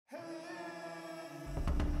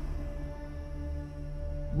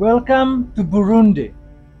Welcome to Burundi.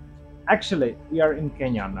 Actually, we are in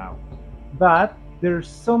Kenya now. But there's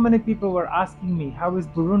so many people were asking me, how is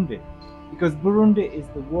Burundi? Because Burundi is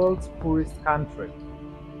the world's poorest country.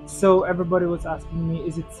 So everybody was asking me,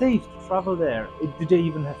 is it safe to travel there? Do they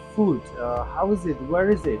even have food? How is it? Where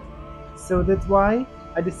is it? So that's why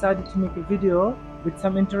I decided to make a video with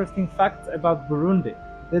some interesting facts about Burundi.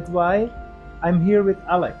 That's why I'm here with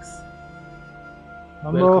Alex.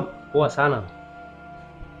 Welcome. Mambo, Poa sana.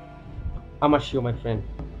 How much you, my friend?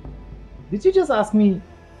 did you just ask me,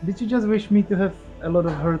 did you just wish me to have a lot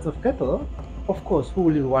of herds of cattle? Of course, who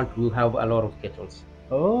will want to have a lot of kettles?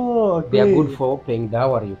 Oh, okay. They are good for paying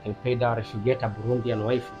dowry. You can pay dowry if you get a Burundian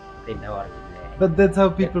wife. You pay dowry. But that's how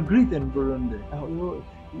people greet in Burundi.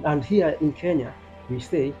 And here in Kenya, we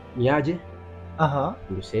say niaje, Uh-huh.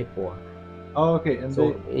 and you say poa. Oh, okay. And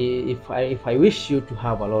So if I wish you to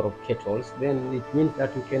have a lot of kettles, then it means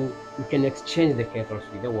that you can exchange the kettles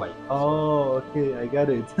with the wife. Oh, okay, I got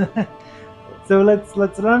it. So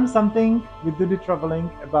let's learn something with Duty Traveling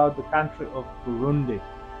about the country of Burundi.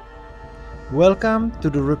 Welcome to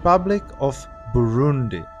the Republic of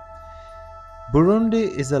Burundi. Burundi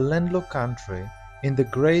is a landlocked country in the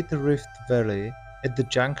Great Rift Valley at the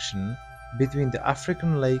junction between the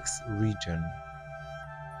African Lakes region.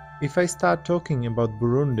 If I start talking about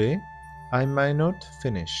Burundi, I might not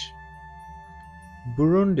finish.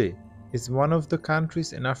 Burundi is one of the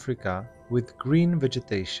countries in Africa with green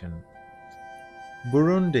vegetation.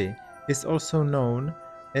 Burundi is also known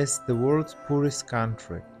as the world's poorest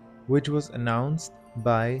country, which was announced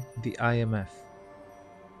by the IMF.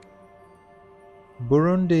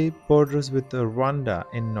 Burundi borders with Rwanda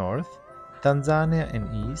in north, Tanzania in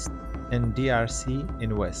east, and DRC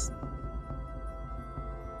in west.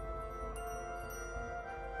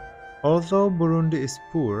 Although Burundi is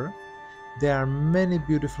poor, there are many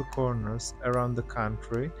beautiful corners around the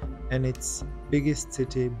country and its biggest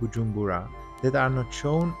city, Bujumbura, that are not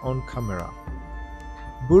shown on camera.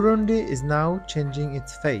 Burundi is now changing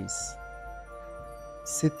its face.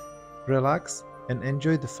 Sit, relax, and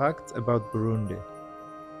enjoy the facts about Burundi.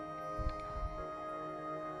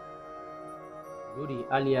 Rudy,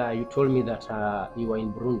 earlier you told me that you were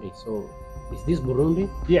in Burundi. So is this Burundi?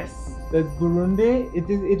 Yes, that's Burundi.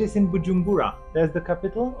 It is in Bujumbura. That's the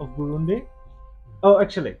capital of Burundi. Oh,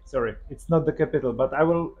 actually, sorry, it's not the capital, but I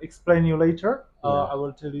will explain you later. I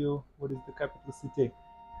will tell you what is the capital city.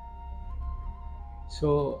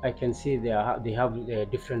 So I can see they have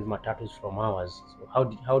different matatus from ours. So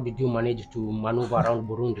how did you manage to maneuver around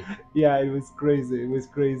Burundi? Yeah, it was crazy. It was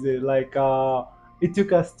crazy. Like it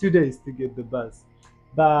took us 2 days to get the bus.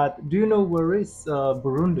 But do you know where is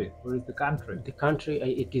Burundi? Where is the country? The country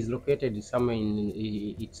it is located somewhere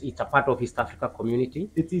in it's a part of East Africa community.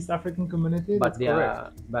 It's East African community. But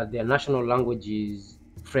their national language is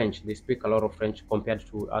French. They speak a lot of French compared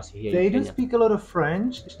to us here. They in do Kenya. speak a lot of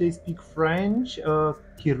French. They speak French,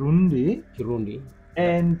 Kirundi,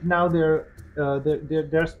 and now they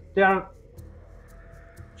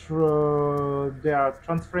are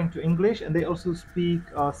transferring to English, and they also speak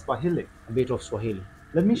Swahili. A bit of Swahili.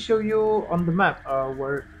 Let me show you on the map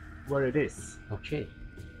where it is. Okay.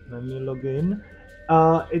 Let me log in.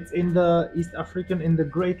 It's in the East African, in the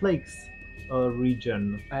Great Lakes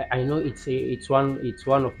region. I know it's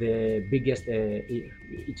one of the biggest.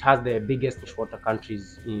 It has the biggest water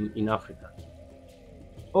countries in Africa.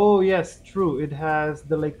 Oh yes, true. It has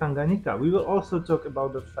the Lake Tanganyika. We will also talk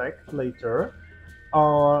about the fact later.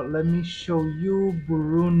 Let me show you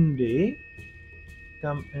Burundi.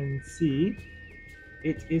 Come and see.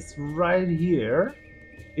 It is right here.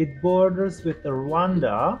 It borders with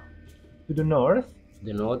Rwanda to the north,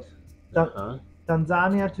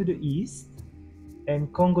 Tanzania to the east,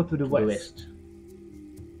 and Congo to the west.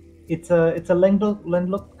 It's a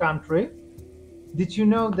landlocked country. Did you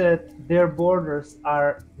know that their borders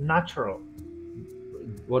are natural?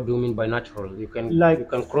 What do you mean by natural? You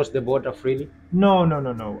can cross the border freely? No.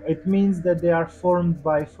 It means that they are formed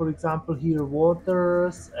by, for example, here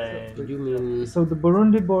waters. And so, do you mean? So the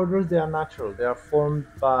Burundi borders, they are natural. They are formed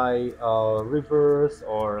by rivers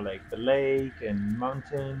or like the lake and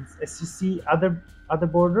mountains. As you see, other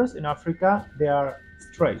borders in Africa, they are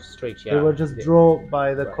straight. Yeah. They were just drawn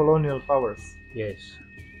by the colonial powers. Yes.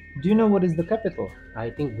 Do you know what is the capital? I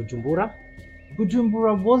think Bujumbura.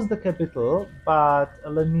 Bujumbura was the capital, but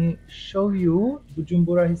let me show you.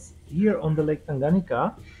 Bujumbura is here on the Lake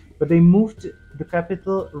Tanganyika, but they moved the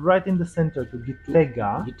capital right in the center to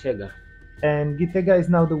Gitega. and Gitega is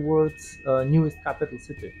now the world's newest capital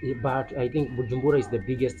city. But I think Bujumbura is the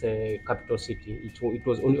biggest capital city. It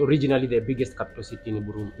was originally the biggest capital city in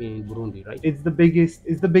Burundi, right? It's the biggest.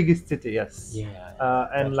 It's the biggest city, yes. Yeah,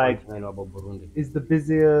 And that's one like thing I know about Burundi. it's the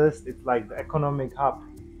busiest. It's like the economic hub.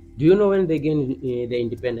 Do you know when they gained the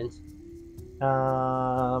independence?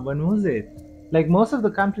 When was it? Like most of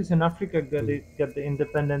the countries in Africa got the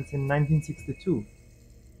independence in 1962.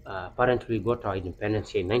 Apparently, we got our independence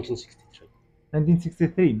here in 1963.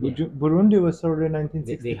 1963. Yeah. Burundi was already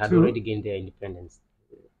They had 1962. already gained their independence.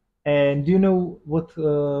 And do you know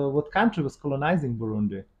what country was colonizing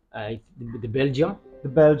Burundi? The Belgium. The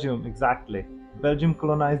Belgium, exactly. Belgium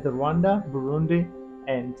colonized the Rwanda, Burundi,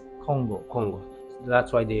 and Congo. Congo.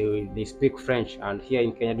 That's why they speak French. And here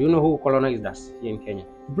in Kenya, do you know who colonized us here in Kenya?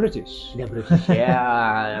 British. The British.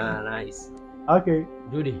 Yeah, nice. Okay.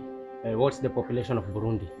 Judy, what's the population of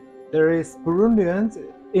Burundi? There is Burundians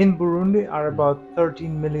in Burundi are about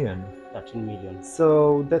 13 million. 13 million.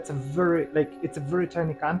 So that's a very it's a very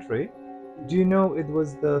tiny country. Do you know it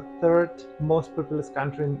was the third most populous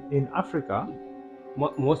country in Africa?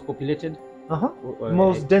 Most populated?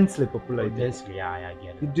 Most densely populated. Densely, yeah, I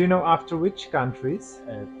get it. Do you know after which countries?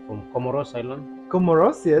 From Comoros Island.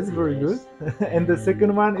 Comoros, yes, very good. And the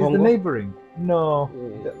second one is the neighboring. No,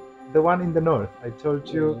 the one in the north. I told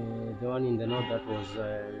you. The one in the north that was.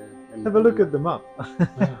 Have a look at the map.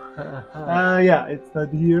 Yeah, it's not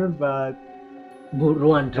here, but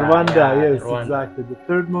Rwanda. Rwanda, yes, Rwanda. exactly. The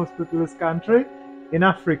third most populous country in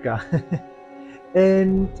Africa.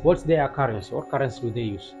 And what's their currency? What currency do they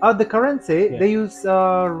use? The currency they use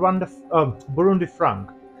Burundi franc.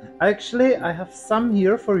 Actually, I have some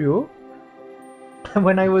here for you.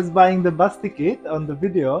 When I was buying the bus ticket on the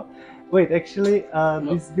video. Wait, actually,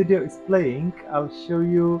 this video is playing. I'll show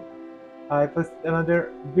you. I posted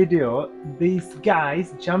another video. These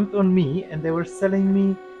guys jumped on me and they were selling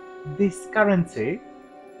me this currency.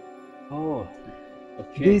 Oh,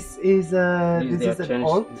 okay. This is an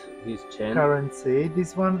old currency.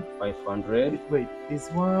 This one 500. Wait, these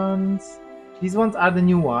ones are the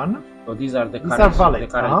new one. So these are the these are valid. The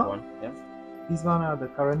current one. Yeah. These ones are the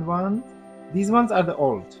current ones. These ones are the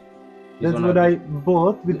old. That's what I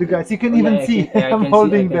bought with the guys. You can even see I'm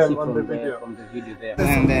holding them on the video. From the video there.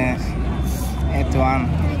 And 81.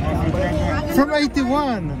 From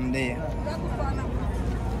 81. There.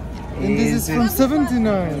 And this is from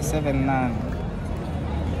 79. 79.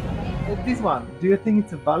 This one, do you think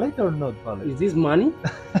it's valid or not valid? Is this money?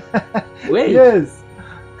 Wait. Yes.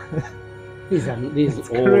 This is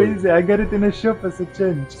crazy. I got it in a shop as a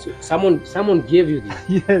change. So someone gave you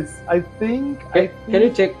this? Yes, I think. Can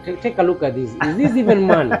you take a look at this? Is this even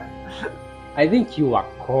money? I think you are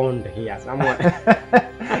conned here, someone.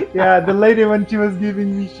 Yeah, the lady when she was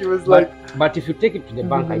giving me, she was like. But if you take it to the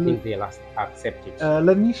bank, I think they'll accept it.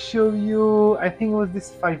 Let me show you. I think it was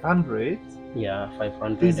this 500. Yeah,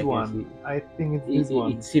 500. This one. I think it's this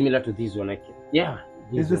one. It's similar to this one. Yeah.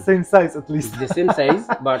 It's the same size at least. It's the same size,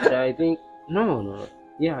 but I think no.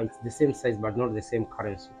 Yeah, it's the same size, but not the same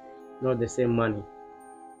currency, not the same money.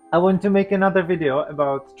 I want to make another video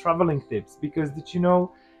about traveling tips because did you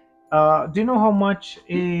know? Do you know how much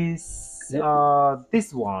is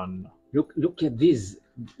this one? Look at this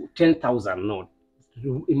 10,000 note.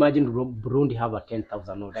 Imagine Burundi have a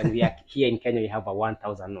 10,000 note, and we are here in Kenya. We have a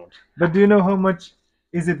 1,000 note. But do you know how much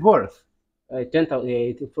is it worth? 10,000.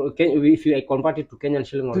 If you convert it to Kenyan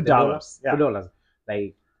shilling or $2, yeah. $2,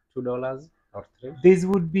 like $2 or $3. This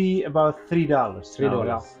would be about $3. $3.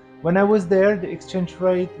 Yeah. When I was there, the exchange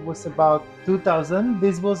rate was about 2,000.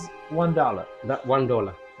 This was $1. That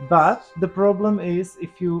 $1. But the problem is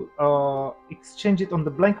if you exchange it on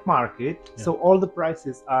the blank market, so all the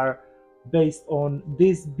prices are based on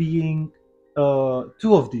this being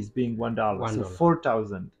two of these being $1, so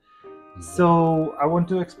 4,000. So I want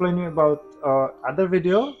to explain you about other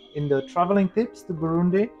video in the traveling tips to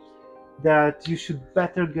Burundi that you should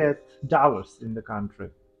better get dollars in the country.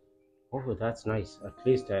 Oh, that's nice. At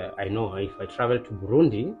least I know if I travel to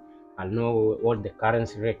Burundi, I'll know what the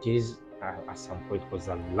currency rate is at some point, because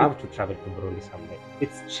I'd love to travel to Burundi someday.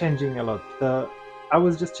 It's changing a lot. I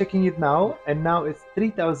was just checking it now, and now it's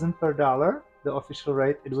 3,000 per dollar, the official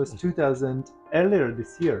rate. It was 2,000 earlier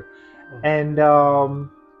this year. And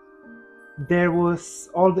there was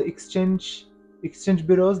all the exchange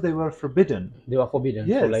bureaus, they were forbidden. They were forbidden.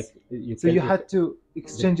 Yes. So like you had to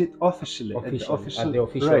exchange it officially at the official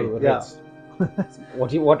rate. Rates.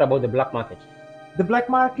 Yeah. What about the black market? The black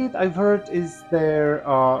market, I've heard, is there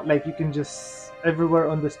like you can just everywhere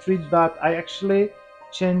on the street, but I actually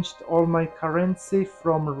changed all my currency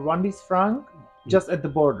from Rwandese franc just at the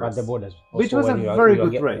borders. At the borders. Which Also was a when very you are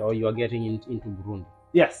good rate. Or you are getting into Burundi.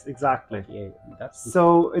 Yes, exactly. Yeah, that's good.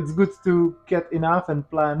 So it's good to get enough and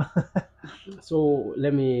plan. So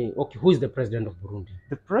let me. Okay, who is the president of Burundi?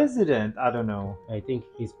 The president, I don't know. I think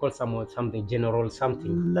he's called something general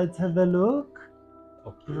something. Let's have a look.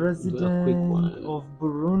 Okay, do a quick President one. of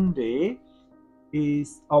Burundi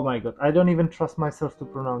is, oh my god, I don't even trust myself to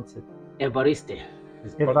pronounce it. Evariste.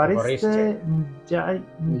 He's called Evariste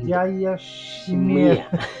Ndayishimiye.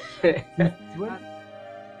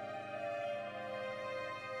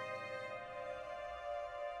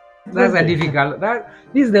 That's a difficult.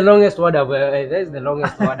 This is the longest word that's the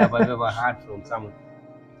longest word I've ever heard from someone.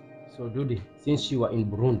 So, Dudy, since you are in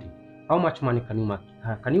Burundi, how much money can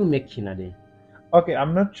you make in a day? Okay,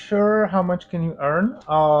 I'm not sure how much can you earn.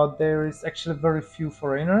 There is actually very few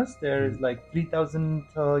foreigners. There is like 3,000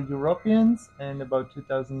 Europeans and about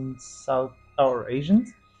 2,000 South or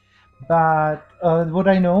Asians. But what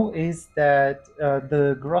I know is that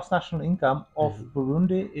the gross national income of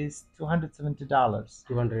Burundi is $270.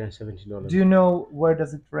 $270. Do you know where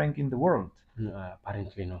does it rank in the world? No,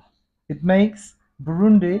 apparently no. It makes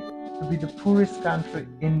Burundi to be the poorest country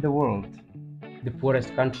in the world. The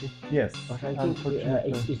poorest country? Yes. But I think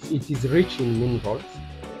it is rich in minerals.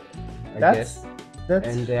 That's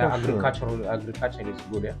and for agriculture is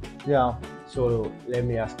good. Yeah. Yeah. So let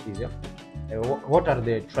me ask you, what are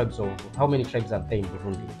the tribes of? How many tribes are there in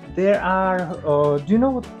Burundi? There are. Do you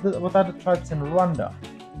know what are the tribes in Rwanda?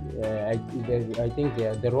 I think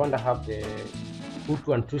the Rwanda have the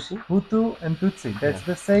Hutu and Tutsi. Hutu and Tutsi. That's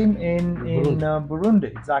the same in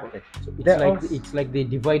Burundi. Exactly. So it's like they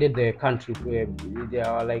divided the country. They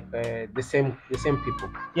are like the same people.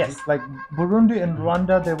 Yes, like Burundi and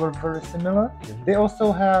Rwanda, they were very similar. They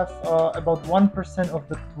also have about 1% of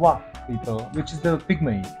the Twa people, which is the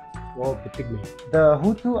Pygmy. Oh, the Pygmy. The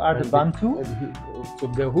Hutu are the Bantu. So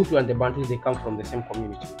the Hutu and the Bantu, they come from the same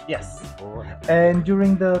community. Yes. Oh. And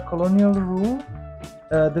during the colonial rule,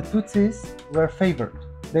 the Tutsis were favored.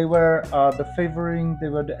 They were they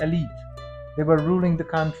were the elite. They were ruling the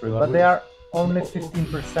country, but they are only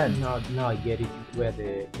 15%. Now I get it, where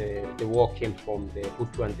the war came from, the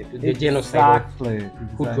Hutu and the genocide of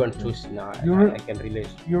Hutu and Tutsi. Now I can relate.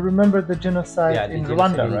 You remember the genocide in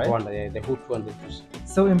Rwanda, right? Rwanda, the Hutu and the Tutsi.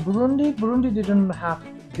 So in Burundi didn't have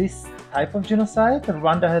this type of genocide.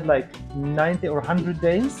 Rwanda had like 90 or 100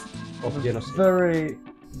 days of genocide. Very,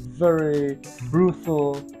 very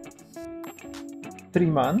brutal 3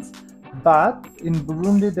 months. But in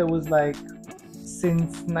Burundi there was like,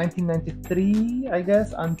 since 1993, I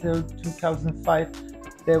guess, until 2005,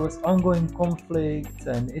 there was ongoing conflicts,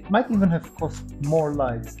 and it might even have cost more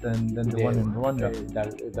lives than the one in Rwanda.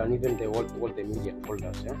 Than even what the media told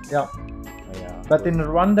us, yeah? Yeah. But in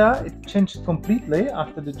Rwanda, it changed completely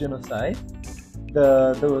after the genocide.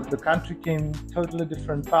 The country came totally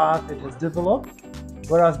different path. It has developed,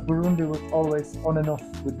 whereas Burundi was always on and off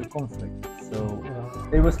with the conflict. So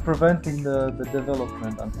it was preventing the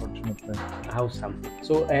development, unfortunately. Awesome.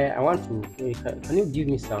 So I want to. Can you give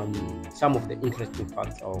me some of the interesting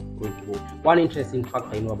facts of Burundi? One interesting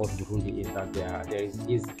fact I know about Burundi is that there is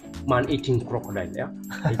this man-eating crocodile. Yeah.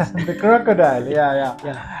 The crocodile. Yeah.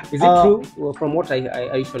 Is it true? From what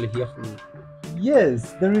I usually hear from you.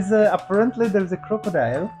 Yes, apparently there is a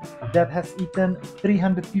crocodile that has eaten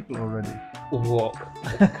 300 people already. Whoa.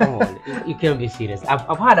 Come on, you can't be serious.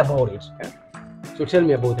 I've heard about it. So tell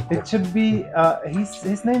me about the crocodile. It should be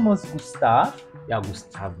his name was Gustav. Yeah,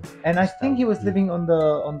 Gustav. And I think he was living on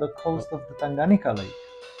the coast of the Tanganyika lake.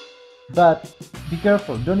 But be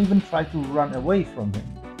careful, don't even try to run away from him.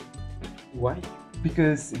 Why?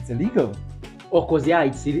 Because it's illegal. Oh, because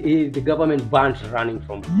the government banned running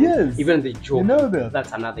from him. Yes. Even the joke. You know that.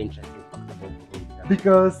 That's another interesting fact about Burundi.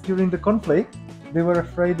 Because during the conflict, they were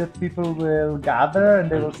afraid that people will gather and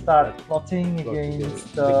they will start plotting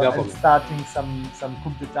against the government, and starting some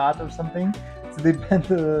coup d'etat or something. So they banned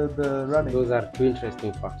the running. Those are two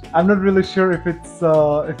interesting facts. I'm not really sure if it's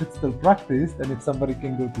still practiced and if somebody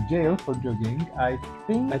can go to jail for jogging. I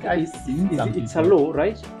think I've seen some. It's a law,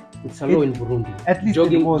 right? It's a law in Burundi. At least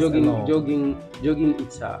jogging, it was jogging, a law. jogging.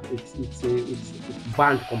 It's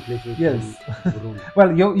banned completely. Yes. In Burundi.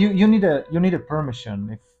 Well, you need a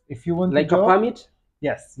permission if you want like to jog, a permit.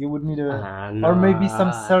 Yes, you would need No. or maybe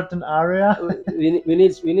some certain area. we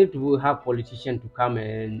need to have politicians to come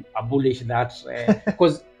and abolish that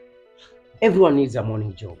because everyone needs a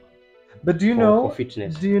morning jog. But do you know? For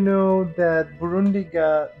fitness. Do you know that Burundi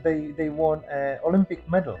they won an Olympic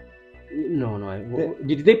medal? No.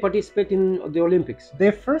 Did they participate in the Olympics?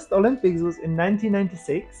 Their first Olympics was in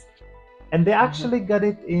 1996, and they actually got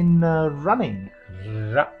it in running.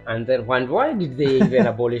 And then why did they even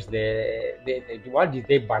abolish why did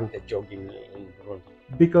they ban the jogging in Burundi?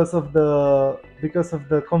 Because of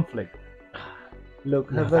the conflict.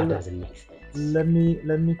 Look, No, have a that look. doesn't make sense. Let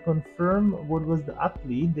me confirm what was the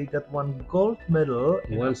athlete. They got 1 gold medal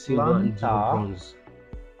in One silver and 0 Atlanta. bronze.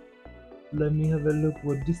 Let me have a look.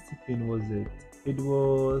 What discipline was it? It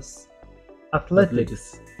was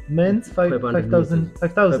athletics. Men's 5,000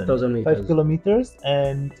 meters. kilometers,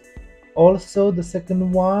 and also the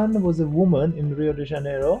second one was a woman in Rio de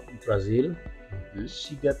Janeiro. Brazil.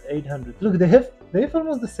 She got 800. Look, they have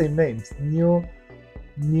almost the same names.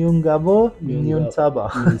 Nyungabo, Nyuntaba.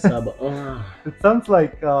 Nyuntaba. It sounds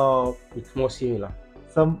like It's more similar.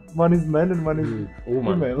 one is man and one is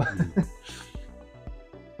Woman. female.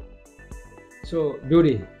 So,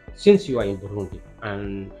 Dudi, since you are in Burundi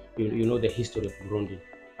and you know the history of Burundi,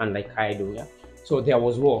 and like I do, yeah. So there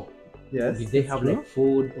was war. Yes. Did they have like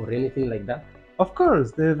food or anything like that? Of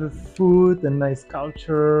course, they have food and nice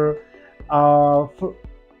culture.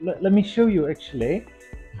 Let me show you actually.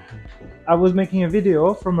 I was making a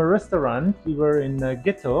video from a restaurant. We were in a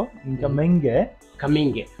ghetto in Kamenge.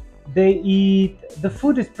 Kamenge. The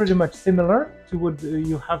food is pretty much similar to what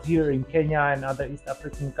you have here in Kenya and other East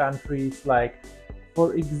African countries. Like,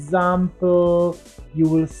 for example, you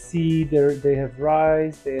will see they have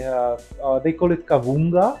rice. They have they call it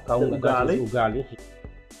kavunga. That is ugali.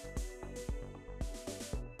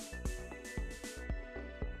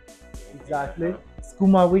 Exactly.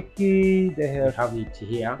 Skuma wiki. They We have have it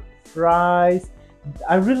here. fries.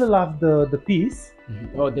 I really love the piece.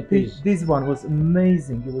 Oh, the peas. This one was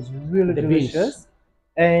amazing. It was really The delicious.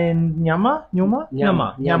 And nyama,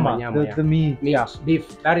 Nyama, the meat. Meat. Yeah,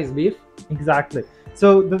 Beef. That is beef. exactly.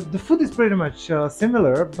 So the food is pretty much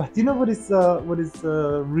similar, but you know what is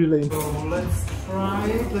really. So let's try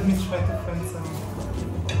it. Let me try to find some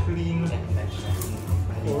clean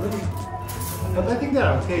pork. But I think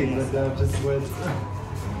they're okay, but they're just wet.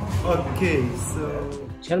 Okay, so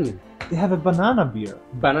Tell me. they have a banana beer.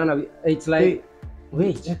 Banana. It's like.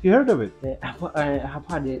 Wait. Have you heard of it? I have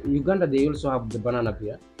heard Uganda. They also have the banana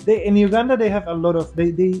beer. In Uganda they have a lot of they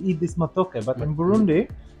eat this matoke, but in Burundi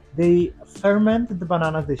they ferment the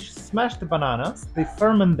bananas. They smash the bananas. They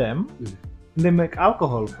ferment them. And they make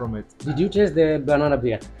alcohol from it. Did you taste the banana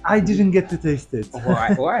beer? I didn't get to taste it.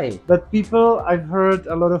 Why? Why? But I've heard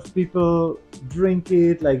a lot of people drink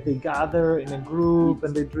it. Like they gather in a group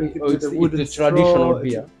and they drink it with a wooden it's a traditional straw.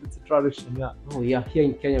 beer. It's a tradition, yeah. Oh yeah, here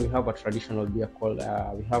in Kenya we have a traditional beer called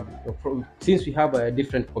since we have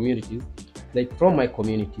different communities. Like from my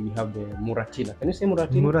community, we have the Muratina. Can you say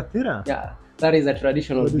Muratina? Muratira. Yeah, that is a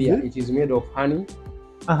traditional What is beer. it? It is made of honey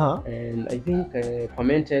Uh-huh. and I think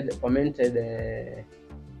fermented.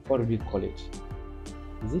 What do we call it?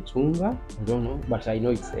 Is it unga? I don't know, but I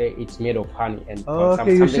know it's made of honey and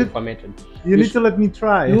Okay, something fermented. You need to let me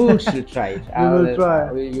try. You should try it. We will try.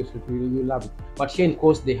 You love it. But here in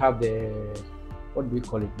coast they have the what do we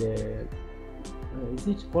call it? Is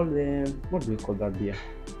it called what do we call that beer?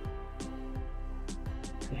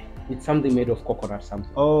 It's something made of coconut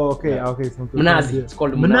something. Oh, okay, Yeah. okay. Mnazi. It's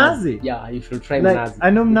called Mnazi. Yeah, you should try Like, mnazi. I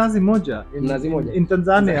know Mnazi Moja. Mnazi Moja. In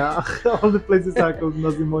Tanzania, all the places are called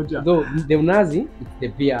Mnazi Moja. Though the mnazi is the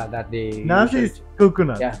beer that they Mnazi usually- is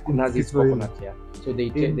coconut. yeah, mnazi is Kiswahili. coconut. Yeah, so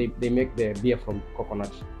they make the beer from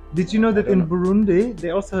coconut. Did you know that I in don't Burundi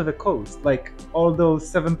they also have a coast? Like all those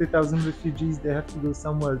 70,000 refugees, they have to go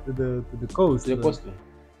somewhere to the coast. The coast.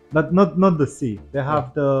 But not the sea. They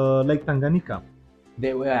have the Lake Tanganyika.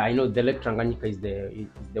 I know the Lake Tanganyika is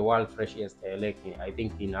the world freshest lake. I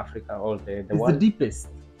think in Africa or the It's world. the deepest.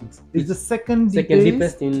 It's the second second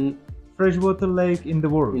deepest deepest in freshwater lake in the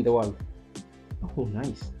world. the world. Oh,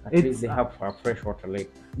 nice! At It's- least they have a freshwater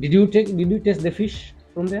lake. Did you taste the fish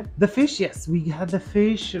from there? The fish, yes, we had the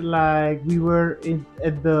fish. Like we were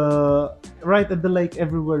right at the lake.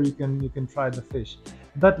 Everywhere you can try the fish.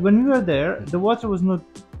 But when we were there, the water was not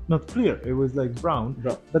clear. It was like brown.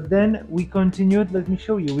 Brown. But then we continued. Let me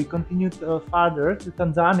show you. We continued farther to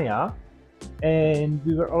Tanzania, and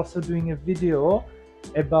we were also doing a video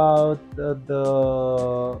about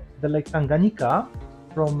the Lake Tanganyika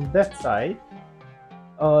from that side.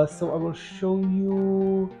 So I will show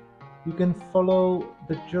you. You can follow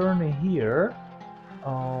the journey here.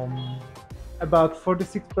 About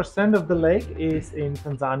 46% of the lake is in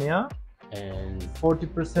Tanzania, And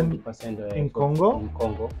 40% 40% in Congo, In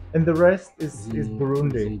Congo. and the rest is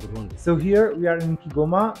Burundi. In Burundi. So here we are in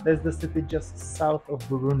Kigoma. That's the city just south of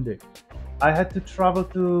Burundi. I had to travel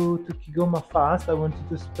to Kigoma fast. I wanted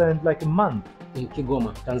to spend like a month In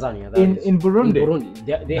Kigoma, Tanzania. in Burundi. In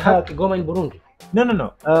Burundi. They have Kigoma in Burundi.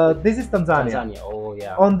 No. This is Tanzania. Tanzania. Oh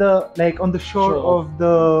yeah. On the shore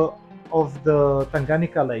Sure. of the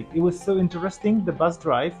Tanganyika Lake. It was so interesting. The bus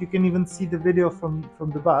drive. You can even see the video from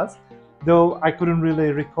the bus, though I couldn't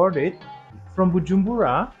really record it. From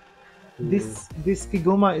Bujumbura, this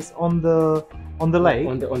Kigoma is on the lake.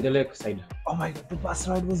 On the lake side. Oh my god, the bus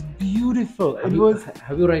ride was beautiful. Have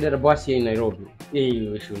you ridden a bus here in Nairobi?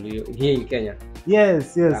 Here in Kenya.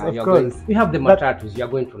 Yes, of course. We have the matatus. You're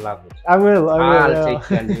going to love it. I will. I'll take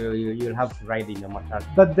you, and you'll have to ride in a matatu.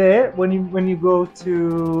 But there, when you go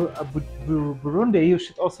to Burundi, you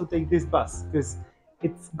should also take this bus because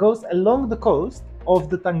it goes along the coast of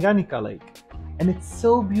the Tanganyika Lake, and it's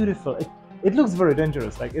so beautiful. It looks very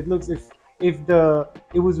dangerous. Like it looks if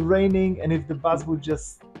it was raining and if the bus would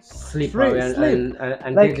just slip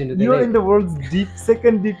and like get into the lake. In the world's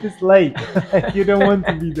second deepest lake. You don't want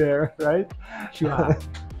to be there, right? Sure.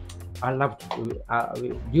 I love to.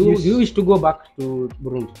 You wish to go back to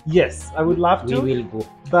Burundi? Yes, I would love to. We will go.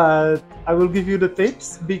 But I will give you the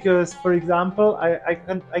tips because, for example,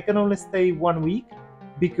 I can only stay 1 week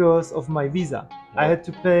because of my visa. I had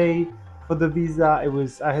to pay for the visa.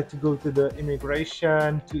 I had to go to the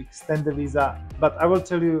immigration to extend the visa. But I will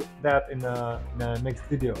tell you that in the next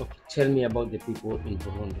video. Okay. Tell me about the people in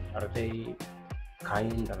Burundi. Are they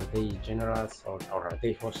kind? Are they generous or are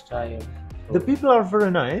they hostile? The people are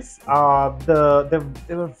very nice.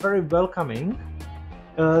 They were very welcoming.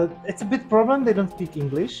 It's a bit problem. They don't speak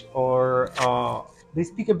English or they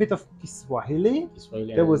speak a bit of Kiswahili.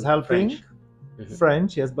 That was helping.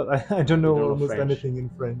 French, yes, but I don't know almost anything in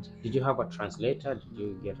French. Did you have a translator? Did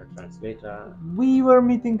you get a translator? We were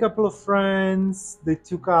meeting a couple of friends. They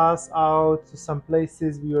took us out to some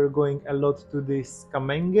places. We were going a lot to this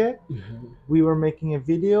Kamenge. We were making a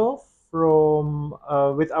video from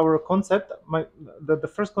with our concept.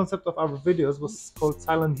 The first concept of our videos was called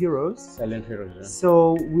Silent Heroes. Silent Heroes. Yeah.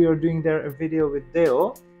 So we are doing there a video with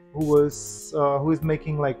Deo, who is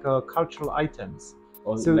making like cultural items.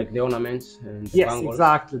 So, like the ornaments and the yes, bangles.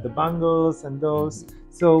 Exactly, the bangles and those.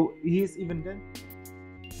 So he's even then.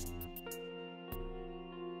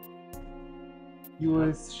 He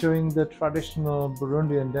was showing the traditional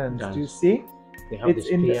Burundian dance. Do you see? They have the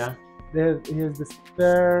spear. He has the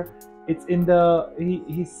spear. It's in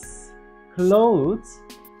his clothes.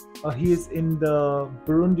 He is in the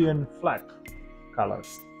Burundian flag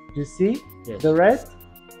colors. Do you see? Yes. The red,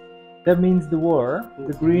 that means the war.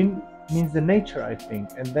 The green means the nature, I think.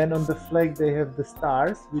 And then on the flag they have the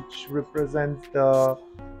stars, which represent the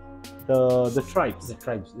tribes. The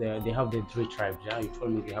tribes. They have the 3 tribes. Yeah, you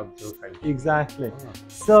told me they have 3 tribes. Exactly. Oh.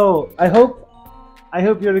 So I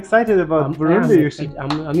hope you're excited about Burundi.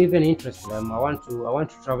 I'm even interested. I want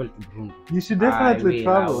to travel to Burundi. You should definitely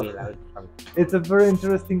travel. I will travel. It's a very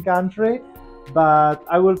interesting country, but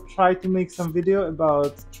I will try to make some video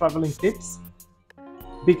about traveling tips,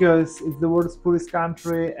 because it's the world's poorest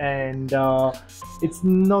country, and it's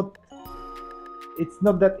not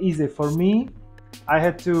that easy for me. I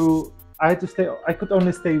had to stay. I could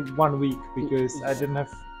only stay 1 week because I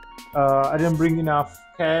didn't bring enough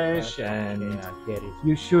cash, and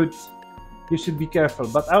you should be careful.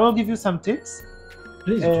 But I will give you some tips.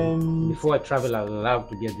 Please do. Before I travel, I would love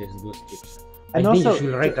to get those tips. I think you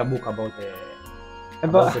should write a book about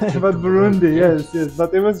about Burundi. Yes.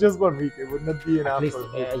 But it was just 1 week. It would not be enough. At least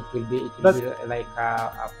it will be like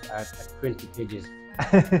 20 pages.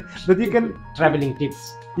 But you can traveling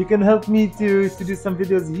tips. You can help me to do some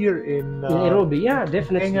videos here in Nairobi. Yeah,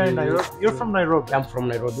 definitely. Kenya, Nairobi. You're from Nairobi. I'm from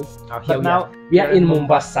Nairobi. Now we are in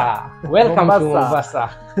Mombasa. Welcome to Mombasa.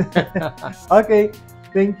 Okay,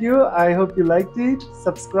 thank you. I hope you liked it.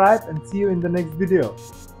 Subscribe and see you in the next video.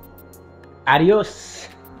 Adios.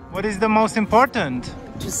 What is the most important?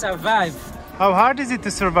 To survive. How hard is it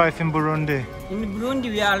to survive in Burundi? In Burundi,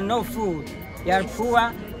 we are no food. We are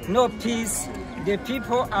poor, no peace. The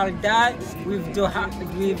people are dying with the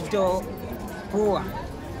poor.